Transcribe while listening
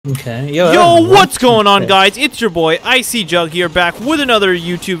Okay. Yo, what's going on, guys? It's your boy ICJug here, back with another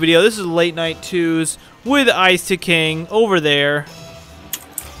YouTube video. This is Late Night 2's with IIZTEHKING over there.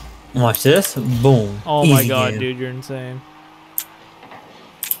 Watch this. Boom. Oh Easy my god, game. dude, you're insane.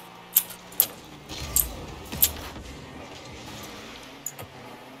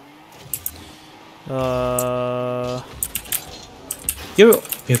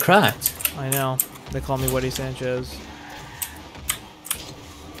 You're cracked. I know. They call me Weddy Sanchez.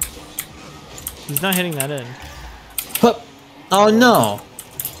 He's not hitting that in. Hup. Oh no.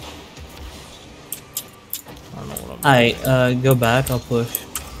 I don't know what I'm doing. Alright, go back, I'll push.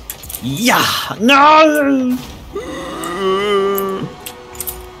 Yeah! No!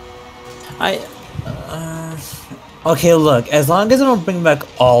 Okay, look, as long as I don't bring back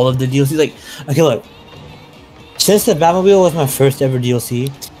all of the DLCs, like, okay, look. Since the Batmobile was my first ever DLC,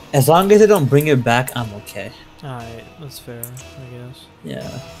 as long as I don't bring it back, I'm okay. Alright, that's fair, I guess.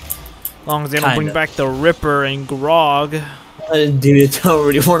 Yeah. As long as they don't bring back the Ripper and Grog. Dude, it's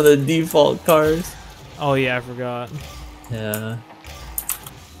already one of the default cars. Oh yeah, I forgot. Yeah.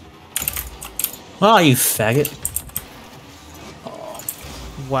 Oh, you faggot. Oh.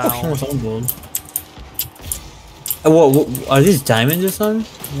 Wow. Almost on gold. What are these diamonds or something?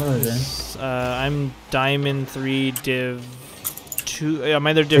 What are they? I'm Diamond 3 Div 2. I'm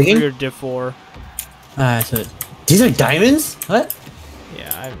either Div 3 or Div 4. Alright, so these are diamonds? What?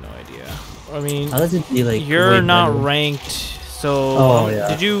 Yeah, I have no idea. I mean, be like you're not ranked, so... Oh, yeah.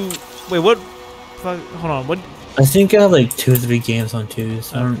 Did you... Wait, what... Fuck, hold on, what... I think I have like 2 or 3 games on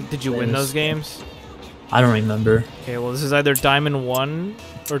 2's. Did you win those games? I don't remember. Okay, well, this is either Diamond 1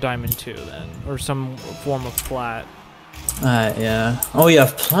 or Diamond 2, then. Or some form of plat. Yeah. Oh,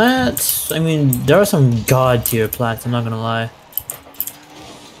 yeah, plats. I mean, there are some god tier plats, I'm not gonna lie.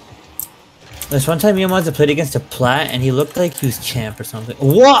 There's one time me and Monza played against a plat, and he looked like he was champ or something.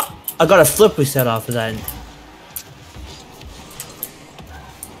 What? I got a flip reset off of that.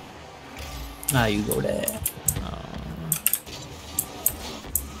 Ah, you go there.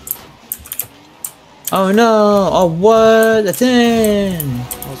 Oh no! Oh what? That's in!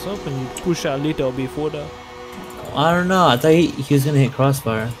 I was hoping you push a little before that. I don't know. I thought he was gonna hit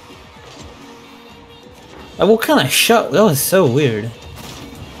crossbar. Like, what kind of shot? That was so weird.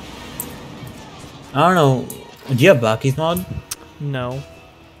 I don't know. Do you have Baki's mod? No.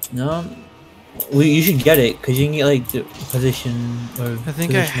 No? You should get it, because you can get like the position or... I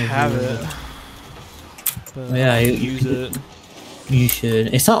think I have it. But yeah, you use it. You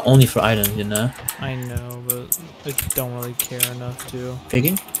should. It's not only for items, you know? I know, but I don't really care enough to.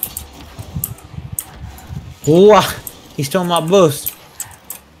 Picking? Wah! He stole my boost.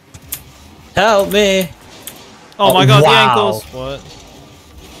 Help me! Oh my god, wow. the ankles! What?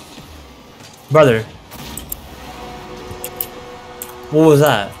 Brother. What was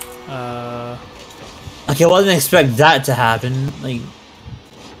that? Okay, I wasn't expect that to happen. Like...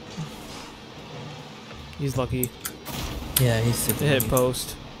 He's lucky. Yeah, he's super hit lucky.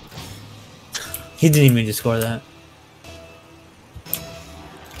 Post. He didn't even just score that.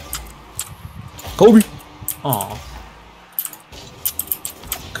 Kobe! Aw.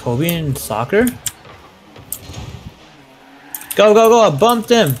 Kobe in soccer? Go, go, go! I bumped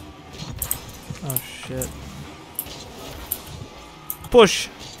him! Oh shit. Push!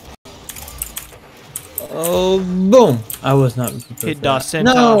 Oh, boom! I was not hit Da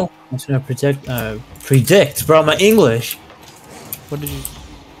Center. No! I was gonna predict, bro, my English! What did you...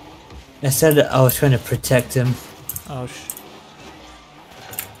 I said that I was trying to protect him. Oh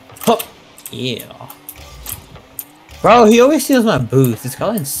Huh. Yeah. Bro, he always steals my boost. This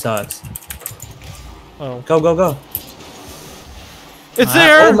Colin sucks. Oh. Go, go, go. It's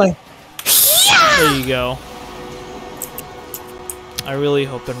there! Oh my... There you go. I really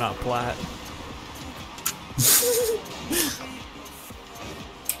hope they're not plat.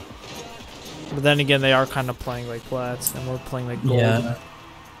 But then again, they are kind of playing like plats, and we're playing like gold. Yeah.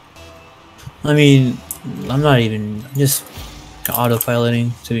 I mean, I'm not even just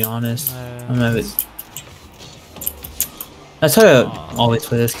autopiloting, to be honest. I'm not even... That's how I always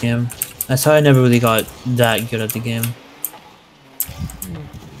play this game. That's how I never really got that good at the game.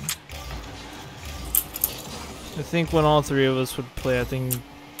 I think when all three of us would play, I think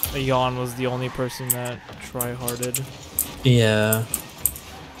Jan was the only person that try-harded. Yeah.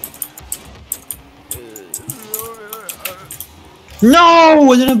 No!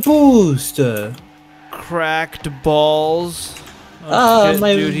 Wasn't a boost! Cracked balls. Oh, shit,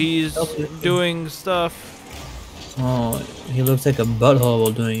 my... dude, he's doing stuff. Oh, he looks like a butthole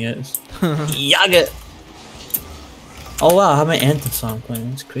while doing it. Yaga! Oh wow, I have my anthem song playing.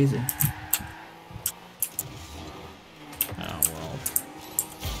 That's crazy. Oh well.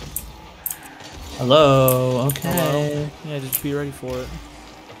 Hello. Okay. Hello? Yeah, just be ready for it.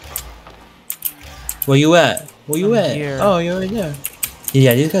 Where you at? Where you I'm at? here. Oh, you're right there.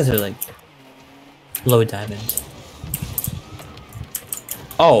 Yeah, these guys are like low diamond.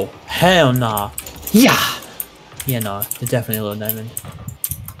 Oh, hell nah. Yeah. Yeah, no, they're definitely low diamond.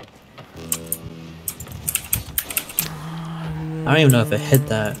 I don't even know if it hit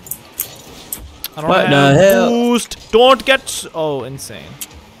that. I don't What have the hell? boost. Don't get. Oh, insane.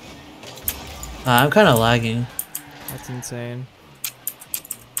 I'm kind of lagging. That's insane.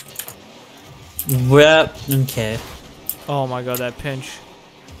 Rep. Okay. Oh my god, that pinch.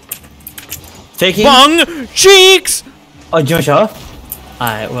 Taking. Bung cheeks. Oh, Josh off?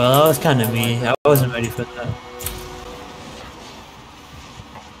 Alright, well, that was kind of me. I wasn't ready for that.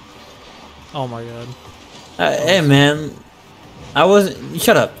 Oh my god. Hey, man. I wasn't.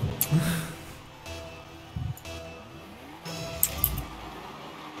 Shut up.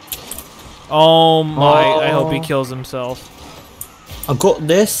 Oh my! I hope he Oh. kills himself. I got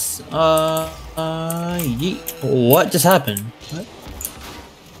this. What just happened? What?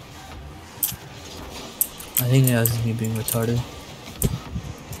 I think that was me being retarded.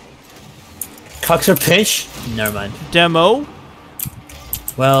 Coxer pinch? Never mind. Demo.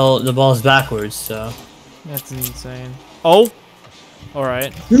 Well, the ball's backwards, so. That's insane. Oh. All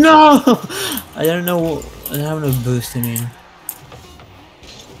right. No! I don't know. I don't have no boost, I mean.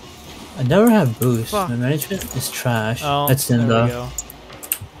 I never have boost. Fuck. My management is trash. Oh, That's there in we the. go.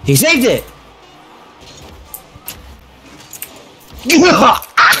 He saved it!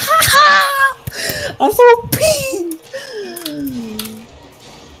 I'm so peeved!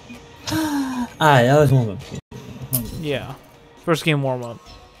 Alright, that was one of Yeah. First game warm up.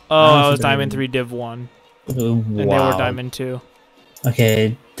 Oh, I I was was Diamond doing- 3 Div 1. them. And they were Diamond 2.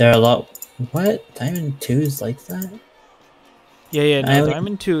 Okay, there are a lot. What? Diamond 2's like that? Yeah, I no, only-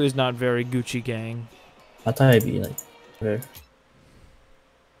 Diamond 2 is not very Gucci gang. I thought it'd be like. Whatever.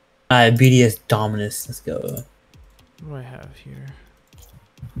 Alright, BDS Dominus. Let's go. What do I have here?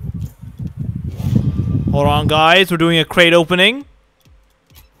 Hold on, guys. We're doing a crate opening.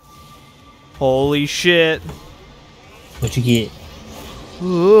 Holy shit. What you get?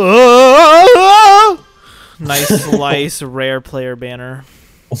 Nice slice, rare player banner.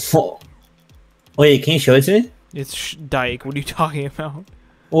 Wait, can you show it to me? It's Dyke. What are you talking about?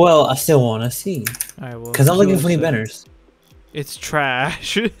 Well, I still want to see. Alright, well. Because I'm looking for so- any banners. It's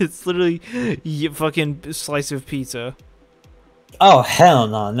trash. It's literally fucking slice of pizza. Oh, hell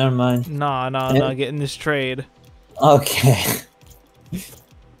no. Never mind. Nah, Yeah. get in this trade. Okay.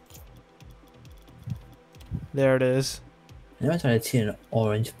 There it is. I never tried to see an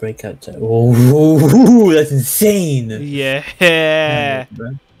orange breakout. Oh, that's insane. Yeah.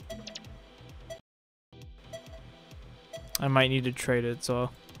 Bro. I might need to trade it, so.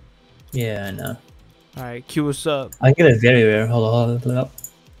 Yeah, I know. Alright, queue us up. I get it very rare. Hold up.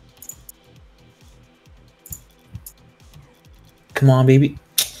 Come on, baby.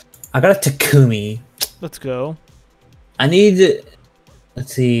 I got a Takumi. Let's go. I need,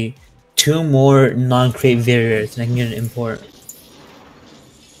 let's see, 2 more non-crate very rares and I can get an import.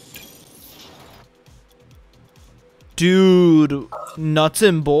 Dude, nuts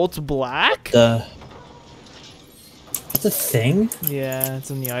and bolts black? That's a thing? Yeah,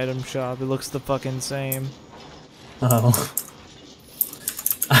 it's in the item shop. It looks the fucking same. Oh.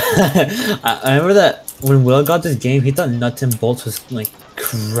 I remember that when Will got this game, he thought nuts and bolts was like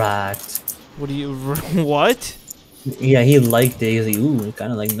cracked. What do you what? Yeah, he liked it. He was like, ooh,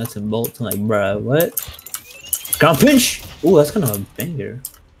 kind of like nuts and bolts. I'm like, bruh, what? Ground pinch! Ooh, that's kind of a banger.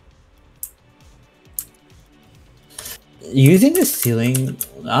 Using the ceiling,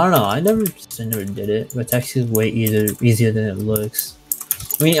 I don't know. I never did it, but it's actually way easier than it looks.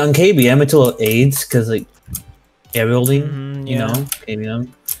 I mean, on KBM, it's a little aids because like aerialing, you yeah. know, KBM.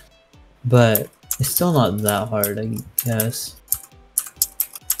 But it's still not that hard, I guess.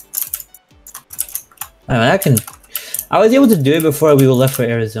 I mean, I was able to do it before we left for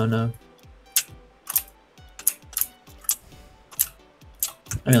Arizona.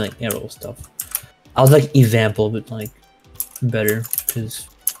 I mean, like aerial stuff. I was like Evample, but like better because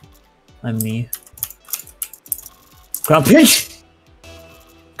I'm me. Ground pinch.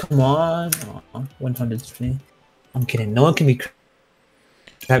 Come on, 100. I'm kidding. No one can be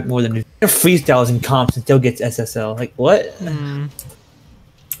cracked more than freestyles in comps and still gets SSL. Like what?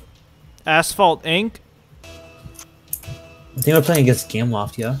 Asphalt Inc. I think we're playing against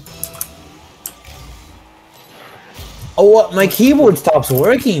Gameloft, yeah. Oh, what? My keyboard stops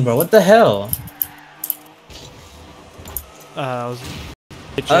working, bro. What the hell? I was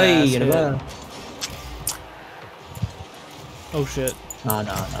bitch Ay, ass hit. diba? Oh shit. No,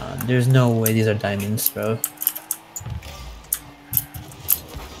 no, no. There's no way these are diamonds, bro.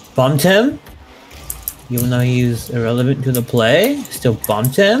 Bumped him? Even though he's irrelevant to the play, still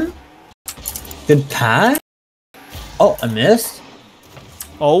bumped him? Good pass? Oh, I missed?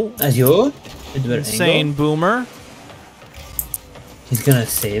 Oh. That's you? Insane boomer. He's gonna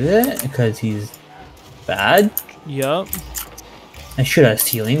save it because he's bad? Yup. I should have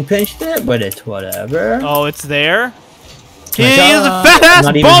ceiling pinched it, but it's whatever. Oh, it's there? He My is a God. fat ass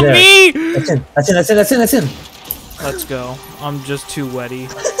Not even bump there. me! That's in, that's in, that's in, that's in, that's in. Let's go. I'm just too wetty.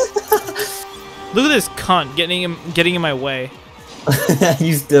 Look at this cunt getting in my way.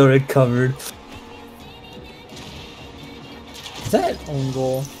 You still recovered. Is that Own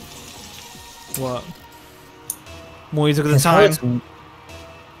goal. What? Moise, look at the time.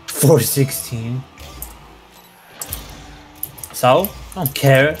 4:16. So? I don't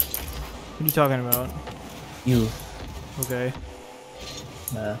care. What are you talking about? You. Okay.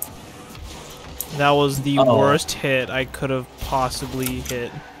 That was the worst hit I could have possibly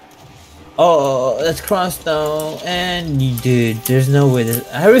hit. Oh, that's crossed though. And you, dude, there's no way this.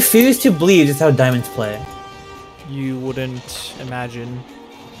 I refuse to believe this is how diamonds play. You wouldn't imagine.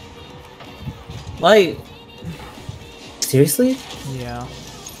 Like, seriously? Yeah.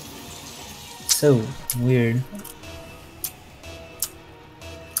 So weird.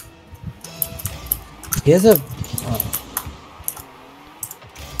 He has a.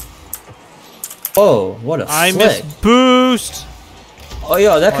 Oh, what a I flick. miss boost. Oh,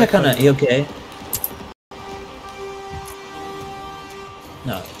 yo, that guy kind of okay.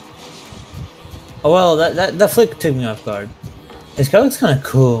 No. Oh well, that flick took me off guard. This guy looks kind of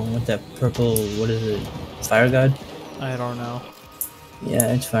cool with that purple. What is it? Fire god? I don't know.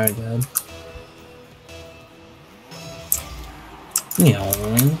 Yeah, it's fire god. Yeah,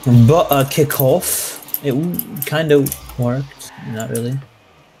 but kickoff. It kind of worked. Not really.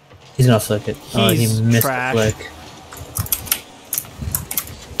 He's gonna flick it. Oh, he missed trash. the flick.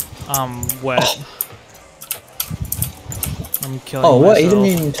 I'm wet. Oh. I'm killing Oh, what? myself. He didn't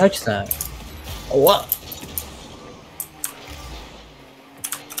even touch that. What?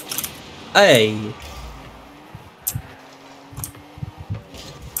 Hey.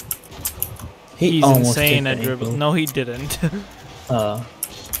 He's almost insane took at the dribble. ankle. No, he didn't.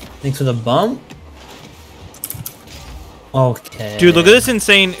 Thanks for the bump. Okay. Dude, look at this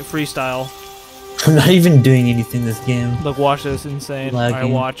insane freestyle. I'm not even doing anything this game. Look, watch this insane. Lagging.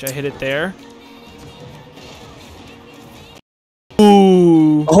 Alright, watch. I hit it there.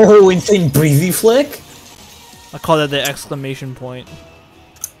 Ooh. Oh, insane breezy flick? I call that the exclamation point.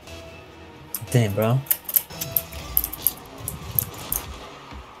 Damn, bro.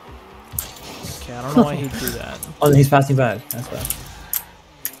 Okay, I don't know why he'd do that. Oh, he's passing back. That's why.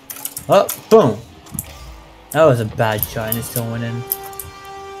 Oh, boom. That was a bad shot and it still went in.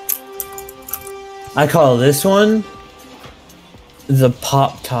 I call this one the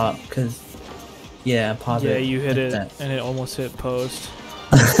pop top because, yeah, pop it. Yeah, you hit like it that. and it almost hit post.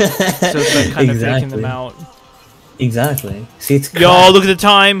 So it's like kind of faking them out. Exactly. See, it's Yo, look at the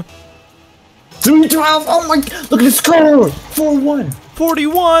time. 3:12. Oh my! Look at the score. 4-1.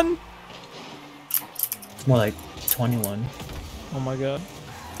 41. More like 21. Oh my god.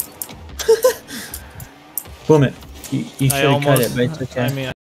 Boom it. You should have cut it, but it's okay. I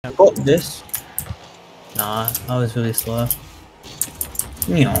mean, Oh, this. Nah, I was really slow.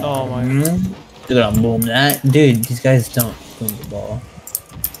 Oh my god. Look at him boom that. Dude, these guys don't boom the ball.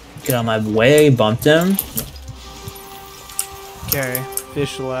 Get out of my way, bumped him. Okay,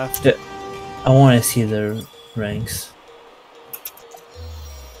 fish left. I want to see the ranks.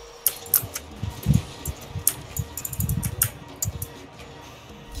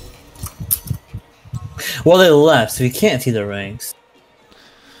 Well, they left, so we can't see the ranks.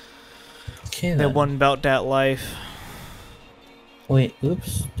 Okay, That then. one about that life. Wait,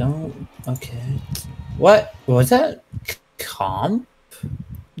 oops, don't. Okay. What? Was that? Comp?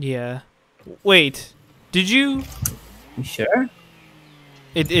 Yeah. Wait, did you? You sure?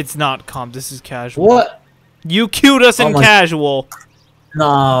 It's not comp. This is casual. What? You queued us in my- casual.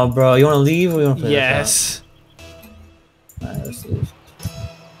 Nah, bro. You want to leave or you want to play Yes. this out? Alright, let's leave.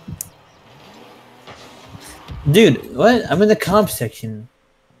 Dude, what? I'm in the comp section.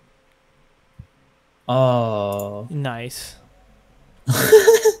 Oh. Nice.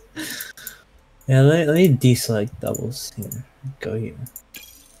 Yeah, let me deselect doubles here. Go here.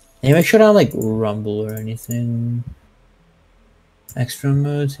 And make sure I don't like rumble or anything. Extra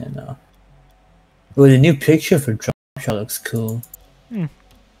modes? Yeah, no. Oh, the new picture for drop shot looks cool. Hmm.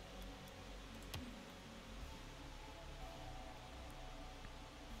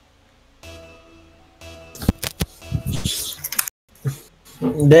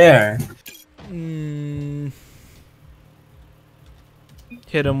 There.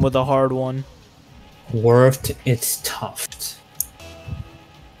 Hit him with a hard one. Worked its tuft.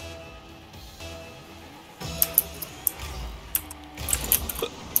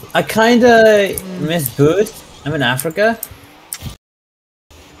 I kinda miss boost. I'm in Africa.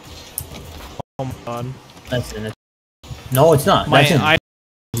 Oh my god. That's in it. No, it's not. My That's in. I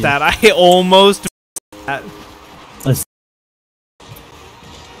almost that.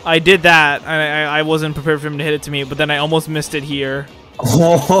 I did that. I wasn't prepared for him to hit it to me, but then I almost missed it here.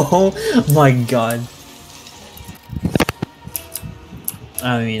 Oh my god.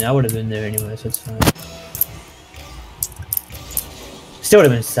 I mean, I would have been there anyway, so it's fine. Still would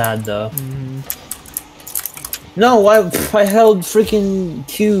have been sad though. No, I held freaking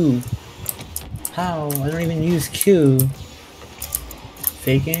Q. How? I don't even use Q.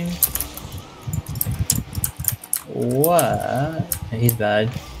 Faking? What? He's bad.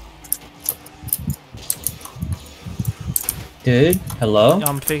 Dude, hello?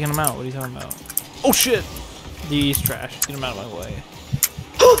 I'm faking him out. What are you talking about? Oh shit! He's trash. Get him out of my way.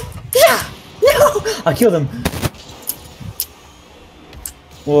 Yeah! No! I killed him.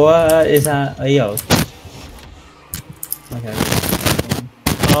 What is that? Yo. Okay.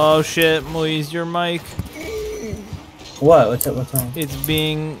 Oh shit, Moise, your mic. What? What's up? What's wrong? It's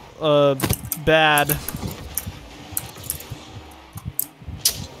being bad.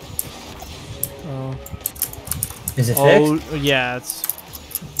 Oh. Is it fixed? Oh yeah, it's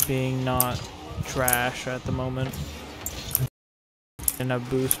being not trash at the moment. And a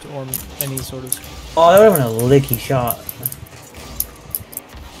boost or any sort of. Oh, that would have been a licky shot.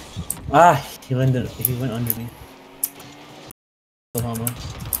 Ah, he landed. He went under me.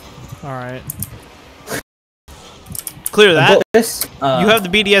 Alright. Clear that. This, you have the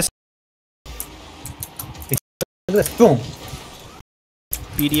BDS. Look at this. Boom.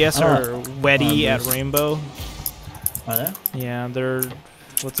 BDS or Weddy at Rainbow. Are they? Yeah, they're.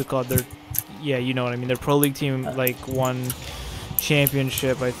 What's it called? They're. Yeah, you know what I mean. Their pro league team like won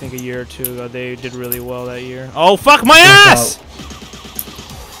championship I think a year or two ago. They did really well that year. Oh fuck my ass!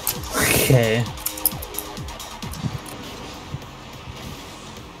 Okay.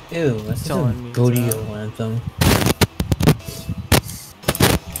 Ew, that's a booty anthem.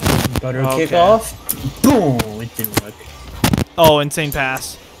 Butter kick off. Boom! It didn't work. Oh, insane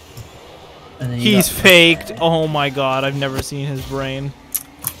pass. And then he's faked. Oh my god, I've never seen his brain.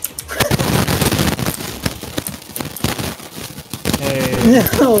 Hey.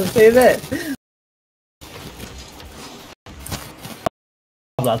 No, say that.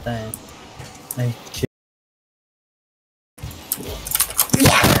 About that.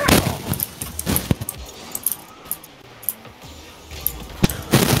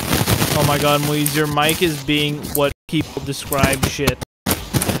 Oh my god, Moise, your mic is being what people describe shit.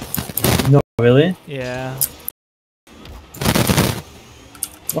 No, really? Yeah.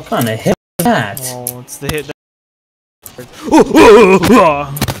 What kind of hit is that? Oh, it's the hit that.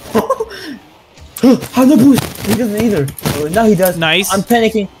 How the boost? He doesn't either. Oh, now he does. Nice. I'm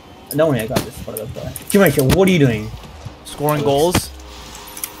panicking. Don't worry, I got this. What are you doing? Scoring goals.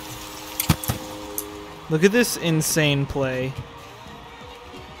 Look at this insane play.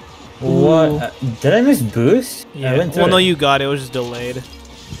 What? Did I miss boost? Yeah. Well, no, you got it. It was just delayed.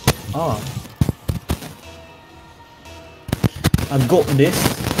 Oh. I got this.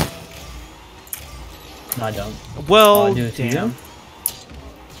 No, I don't. Well, I do it damn.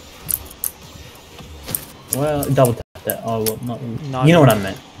 Well, double tap that. Oh, well, not you know what I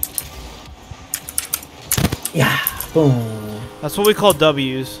meant. Yeah. Boom. That's what we call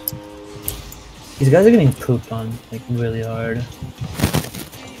W's. These guys are getting pooped on, like, really hard.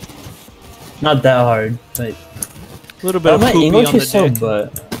 Not that hard, but... A little bit of my poopy English on the is so dick.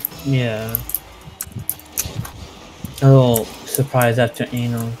 but yeah. A little surprise after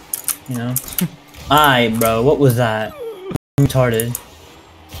anal, you know? Aight, bro, what was that? Retarded.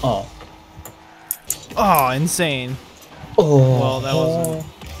 Oh. Oh, insane. Oh. Well, that wasn't...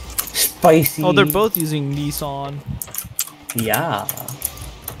 Spicy. Oh, they're both using Nissan. Yeah.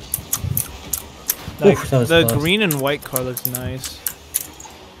 Like, Oof, that was the close. green and white car looks nice.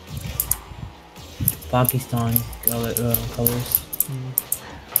 Pakistan colors.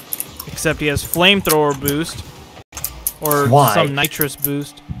 Except he has flamethrower boost. Or some nitrous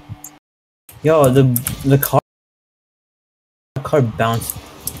boost. Yo, the car bounced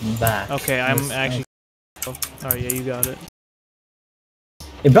back. Okay, I'm actually... Oh, yeah, you got it.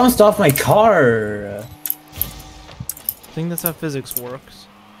 It bounced off my car! I think that's how physics works.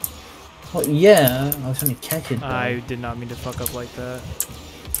 Oh, yeah, I was trying to catch it, though. I did not mean to fuck up like that.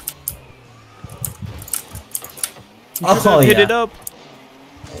 You Oh, hit it up.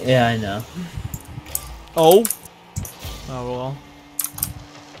 Yeah, I know. Oh. Oh well.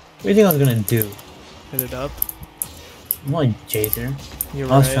 What do you think I was gonna do? Hit it up. I'm like Jason.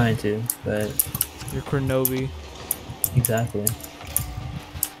 You're I was right. trying to, but You're Kronovi. exactly.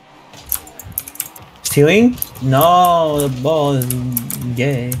 Stealing? No, the ball is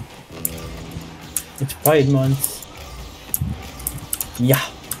gay. It's Pride Month. Yeah.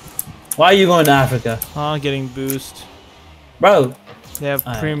 Why are you going to Africa? Getting boost. Bro! They have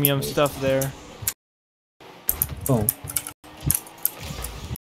premium stuff there. Boom.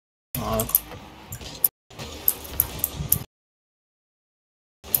 Oh.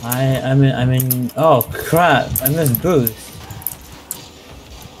 I'm in. Oh crap! I missed boost.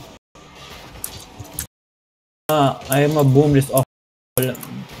 I am a boom just off.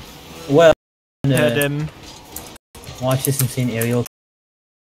 Well, Head him. watch this insane aerial.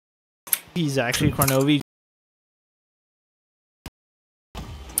 He's actually Kronovi.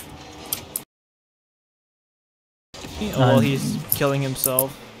 Oh, well, he's killing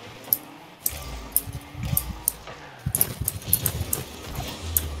himself.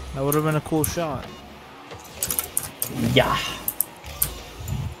 That would have been a cool shot. Yeah.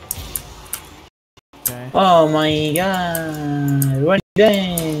 Okay. Oh my god! What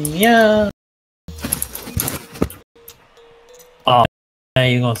dang? Yeah. Oh, now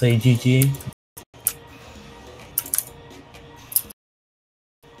you gonna say GG?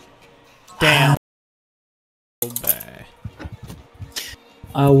 Damn.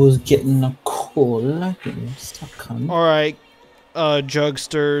 I was getting a call. Alright,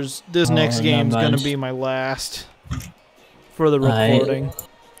 Jugsters. This next game's gonna be my last for the recording.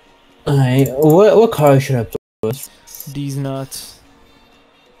 Alright, what car should I put? These nuts.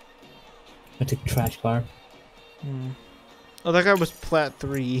 I took trash car. Oh, that guy was Plat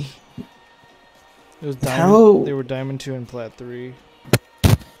 3. It was Diamond. How? They were Diamond 2 and Plat 3.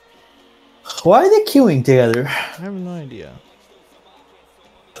 Why are they queuing together? I have no idea.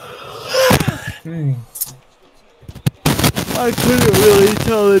 I couldn't really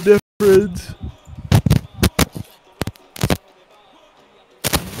tell the difference.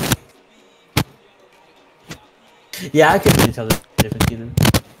 Yeah, I couldn't really tell the difference either.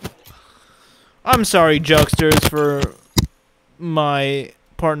 I'm sorry, Jugsters, for my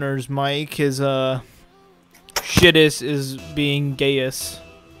partner's mic. His shittest is being gayest.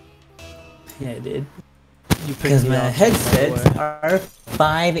 Yeah, it did. Because my headsets are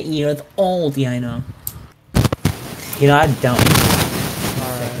 5 years old. Yeah, I know. You know, I don't.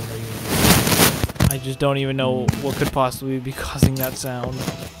 Alright. I just don't even know what could possibly be causing that sound.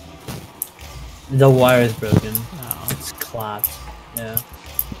 The wire is broken. Oh. It's clapped. Yeah.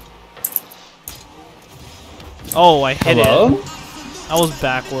 Oh, I hit Hello? it. I was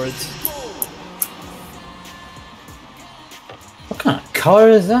backwards. What kind of color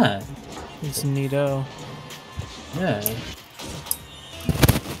is that? It's neato. Yeah.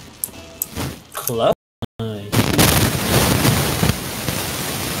 Close.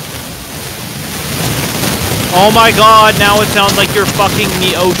 Oh my god, now it sounds like you're fucking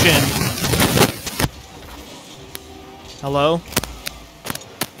the ocean. Hello?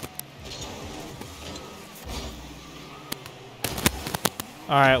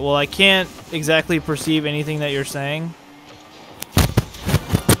 Alright, well I can't exactly perceive anything that you're saying.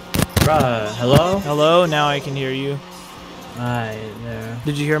 Bruh, hello? Hello? Now I can hear you. Alright, there.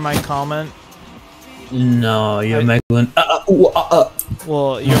 Did you hear my comment? No, your mic went.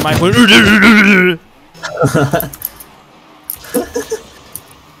 Well, your mic went.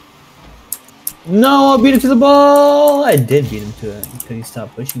 No, I beat him to the ball! I did beat him to it. Could he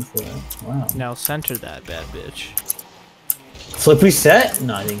stop pushing for it? Wow. Now center that bad bitch. Flip reset?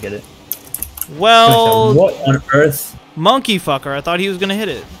 No, I didn't get it. Well, what on earth? monkey fucker, I thought he was gonna hit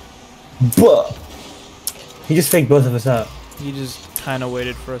it. Buh. He just faked both of us out. He just kind of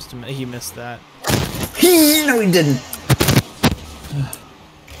waited for us to. He missed that. No, he didn't.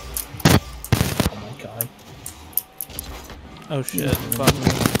 Oh my god. Oh shit! Fuck me.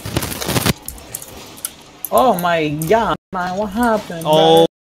 Oh my god, man, what happened? Oh.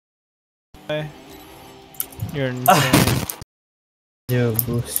 Okay. You're insane. Zero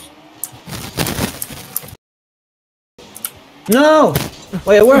boost. No!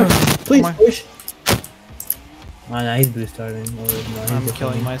 Wait, it worked! Please push! Oh, no, he's boost starting. I'm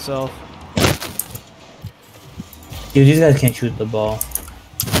killing myself. Dude, these guys can't shoot the ball.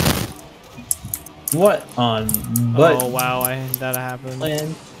 What on but? Oh wow, that happened.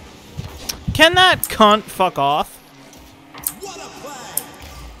 Land. Can that cunt fuck off?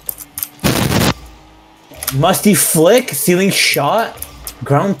 Musty flick, ceiling shot,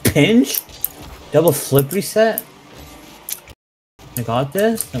 ground pinch, double flip reset. I got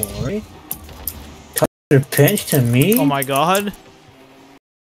this. Don't worry. Touch your pinch to me. Oh my god.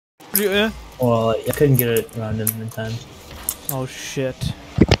 Well, I couldn't get it around him in time. Oh shit.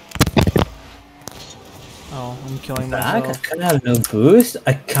 Oh, I'm killing Back? I myself. kinda have no boost.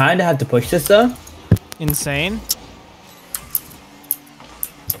 I kinda have to push this though. Insane.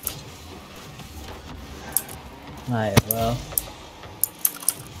 Alright, well.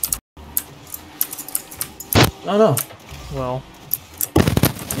 Oh no. Well.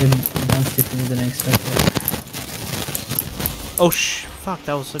 You're more sticking than I expected. Oh fuck,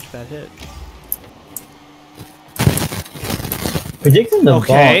 that was such a bad hit. Predicting the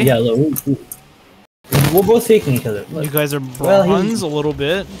Okay. ball. Yeah, look. We're both faking each other. Look. You guys are Well, bronze a little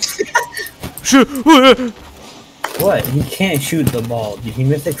bit. What? He can't shoot the ball. Dude. He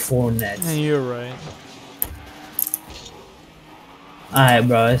missed like 4 nets. Yeah, you're right. Alright,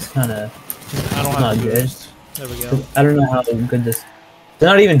 bro. It's kinda I don't not have to good. boost. There we go. I don't know how good this. They're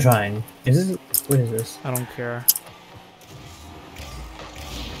not even trying. Is this? What is this? I don't care.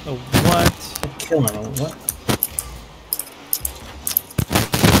 Oh, what? Kill him. What?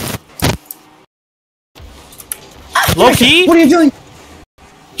 Low-key? What are you doing?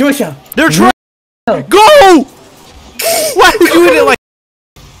 Joshua! They're trying. Go! Why would you hit it like?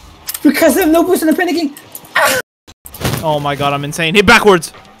 Because I have no boost and I'm panicking! Oh my god, I'm insane. Hit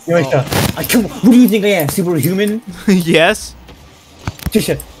backwards. Joshua, what do you think I am? Superhuman? Yes.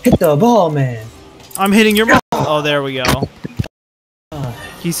 Joshua, hit the ball, man! I'm hitting your mouth. Oh, there we go. Ah.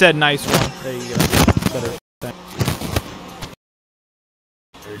 He said nice one. There you go. Better.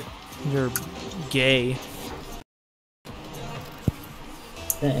 You're gay.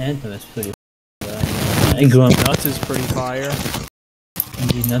 That anthem is pretty. I grew up. Nuts is pretty fire.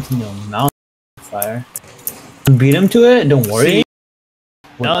 He's nothing to mount fire. Beat him to it. Don't worry. See?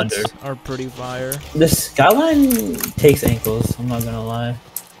 We're Nuts under. are pretty fire. The skyline takes ankles. I'm not gonna lie.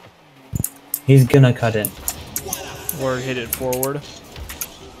 He's gonna cut it. Or hit it forward.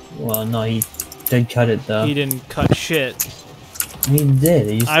 Well, no, he did cut it though. He didn't cut shit. He did.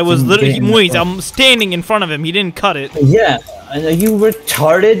 He just I was didn't literally get in the Moise, way. I'm standing in front of him. He didn't cut it. Yeah, I know you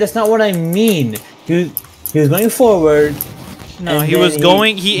retarded. That's not what I mean. He was going forward. No, and he then was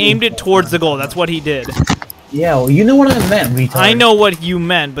going. He aimed it towards the goal. That's what he did. Yeah, well, you know what I meant, retard. I know what you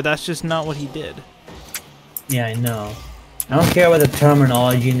meant, but that's just not what he did. Yeah, I know. I don't care about the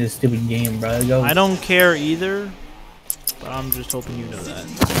terminology in this stupid game, bro. Go. I don't care either, but I'm just hoping you know that.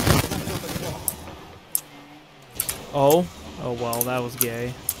 Oh? Oh well, that was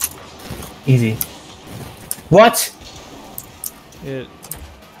gay. Easy. What? It.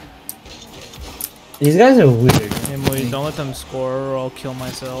 These guys are weird. Hey, Moise, don't let them score or I'll kill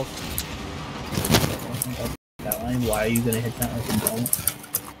myself. That line. Why are you gonna hit that like a bomb?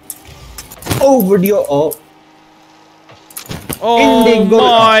 Over the oh. Oh Indigo.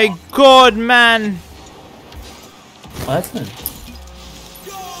 my god, man! Oh, that's good.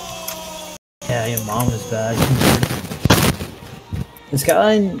 Yeah, your mom is bad. The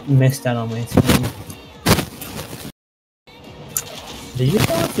skyline missed out on my screen. Did you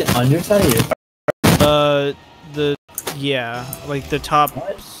fall off the underside of your car? Yeah, like the top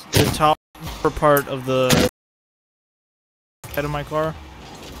upper part of the head of my car.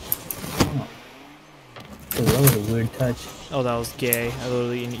 Oh. That was a weird touch. Oh, that was gay. I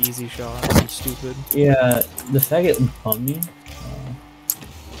literally an easy shot. I'm stupid. Yeah, the faggot bumped me.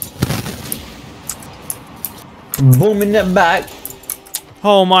 Boom in the back.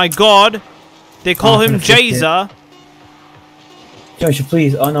 Oh my god! They call Oh, him I'm gonna fix Jayza. Joshua,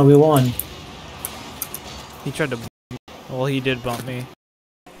 please. Oh no, we won. He tried to. Well, he did bump me.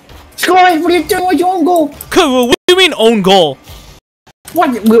 Score! What are you doing with your own goal? Cool. What do you mean own goal?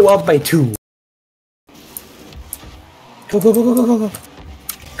 What? We're up by 2. Go, go, go, go, go, go, go.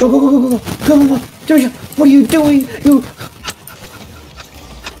 Go, go, go, go, go, go, go, go, go. Joshua, what are you doing? You.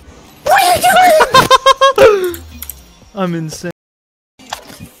 What are you doing? I'm insane.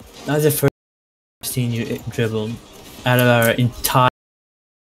 That was the first scene you dribbled out of our entire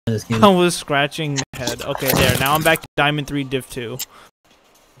this game. I was scratching my head. Okay, there. Now I'm back to Diamond 3 Div 2.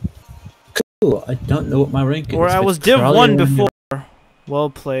 Cool. I don't know what my rank is. Or I but was Div probably 1 one before. Well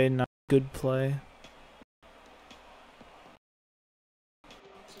played, not good play.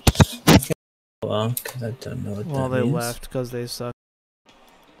 Well, because I don't know what Well, that they means. left because they suck.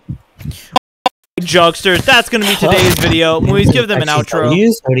 Jokesters, that's gonna be today's video. Moise, give them an outro.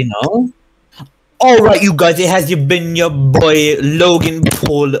 You already know. Alright, you guys, it has been your boy Logan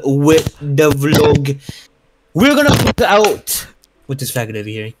Paul with the vlog. We're gonna put out with this faggot over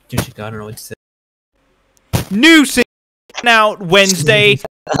here. I don't know what to say. New season out Wednesday.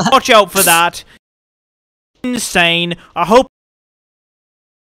 Watch out for that. Insane. I hope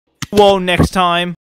Whoa, next time.